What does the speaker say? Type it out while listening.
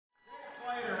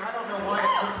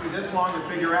this long to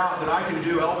figure out that I can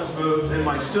do Elvis moves in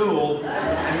my stool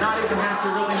and not even have to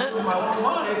really move my whole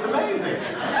body. It's amazing.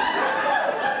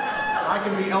 I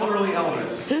can be elderly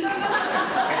Elvis.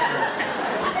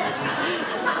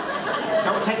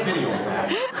 Don't take video of that.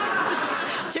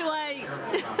 Too late.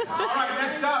 All right,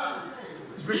 next up.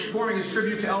 He's been performing his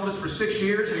tribute to Elvis for 6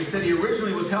 years, and he said he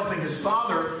originally was helping his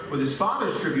father with his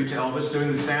father's tribute to Elvis, doing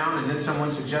the sound, and then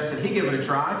someone suggested he give it a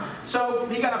try. So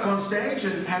he got up on stage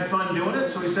and had fun doing it,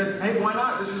 so he said, hey, why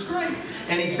not? This is great.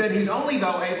 And he said he's only,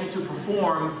 though, able to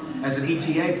perform as an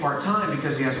ETA part-time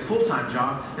because he has a full-time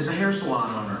job as a hair salon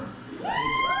owner.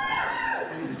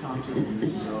 I need to talk to him.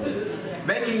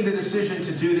 Making the decision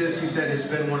to do this, he said, has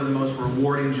been one of the most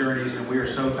rewarding journeys, and we are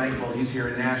so thankful he's here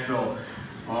in Nashville.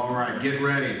 All right, get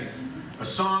ready. A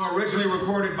song originally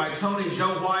recorded by Tony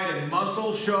Joe White in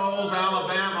Muscle Shoals,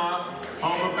 Alabama.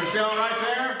 Home of Michelle right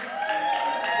there.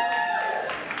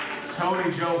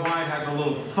 Tony Joe White has a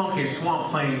little funky swamp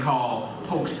plane called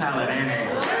Polk Salad Annie.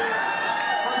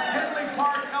 From Tinley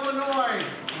Park, Illinois,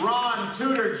 Ron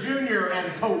Tutor Jr.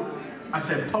 and Polk. I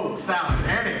said Polk Salad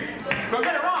Annie. Go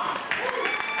get it, Ron.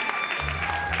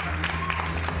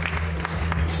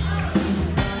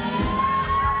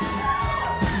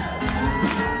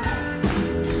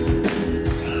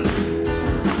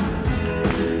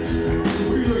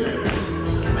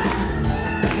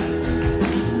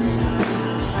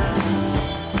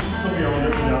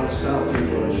 South too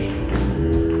much.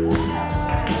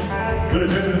 Gonna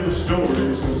tell you the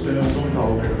stories instead I'm gonna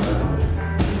talk about.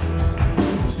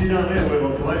 See down there we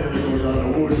have a plant that goes out in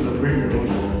the woods in the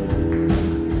fields.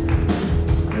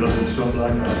 And up in something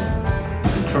like a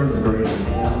turnip green.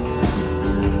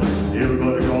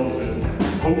 Everybody calls it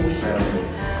Polk salad.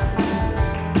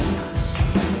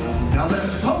 Now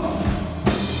that's Polk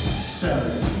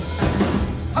salad.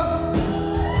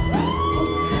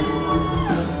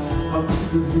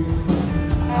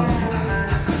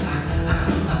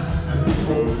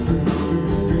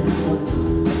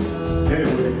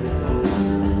 Anyway,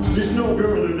 this no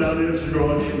girl lived out there, she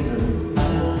brought onions and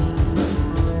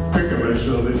pick a mess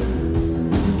of it,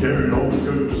 carry it home and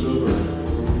cook it for supper.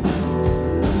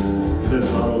 That's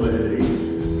about all they had to eat.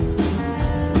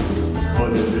 But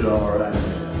they did all right.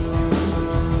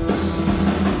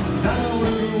 Down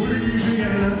in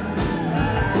Louisiana,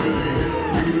 where they had a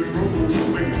big rolls of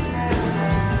meat.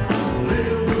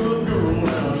 Little good girl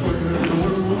now swimming in the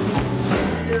world,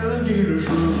 alligators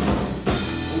run.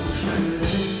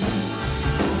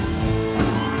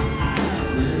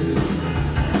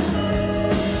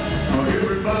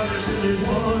 Everybody said it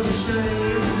was a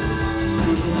shame,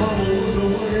 'cause her mama was a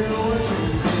working on a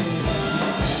chain.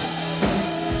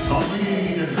 I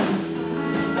mean,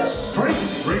 straight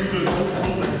razors don't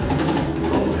pull it.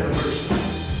 Lord have mercy.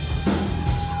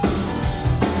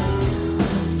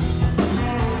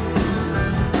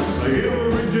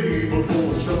 Every day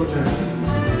before summertime,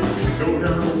 she'd go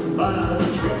down by the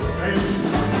truck and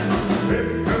pick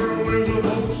her with a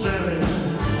Polk salad,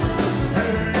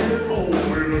 carry it home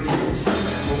with a Polk salad.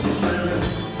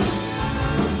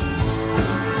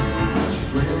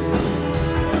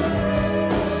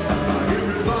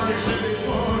 Everybody said it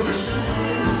was a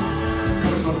shame,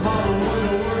 'cause her mama was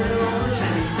a working on a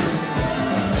chain.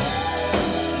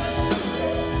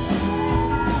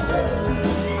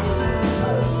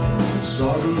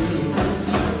 Saw the little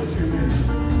salad to me.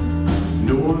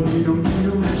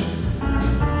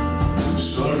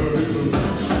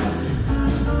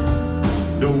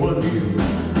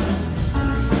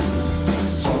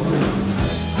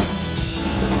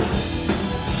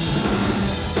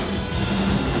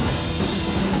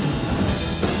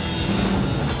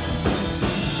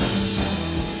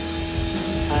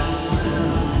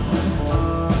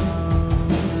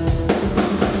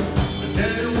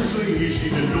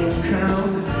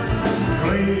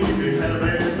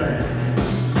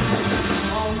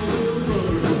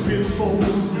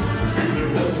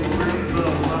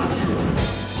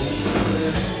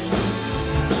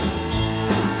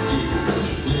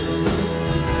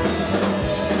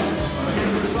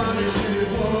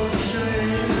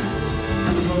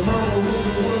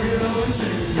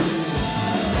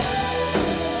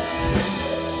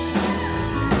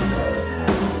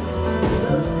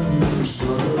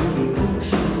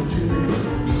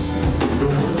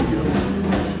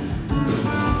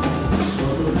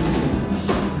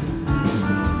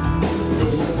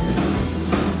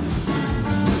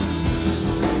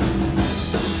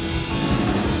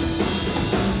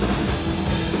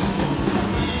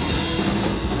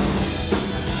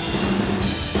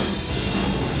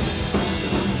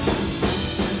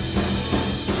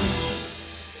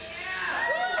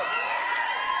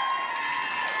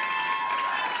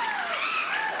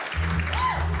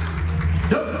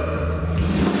 You're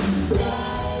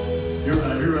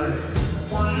right, you're right.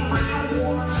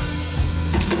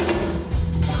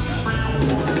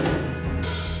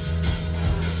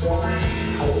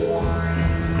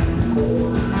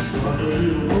 Struck a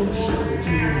little bullshit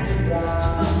to me.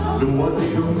 Don't want me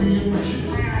to be with you.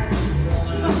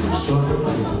 Struck a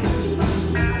little.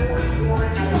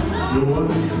 Don't want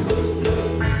me to.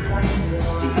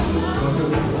 Struck a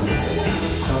little.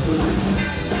 Struck a little.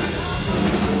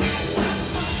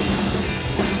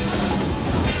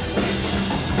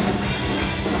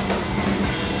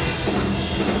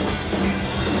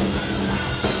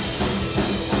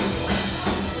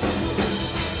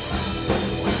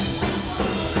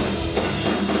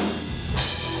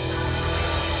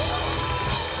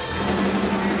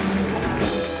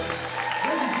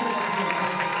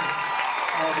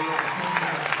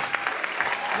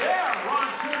 Yeah, Ron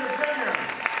Tutor Jr.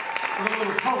 with a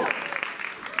little Polk.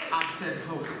 I said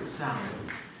Polk sound.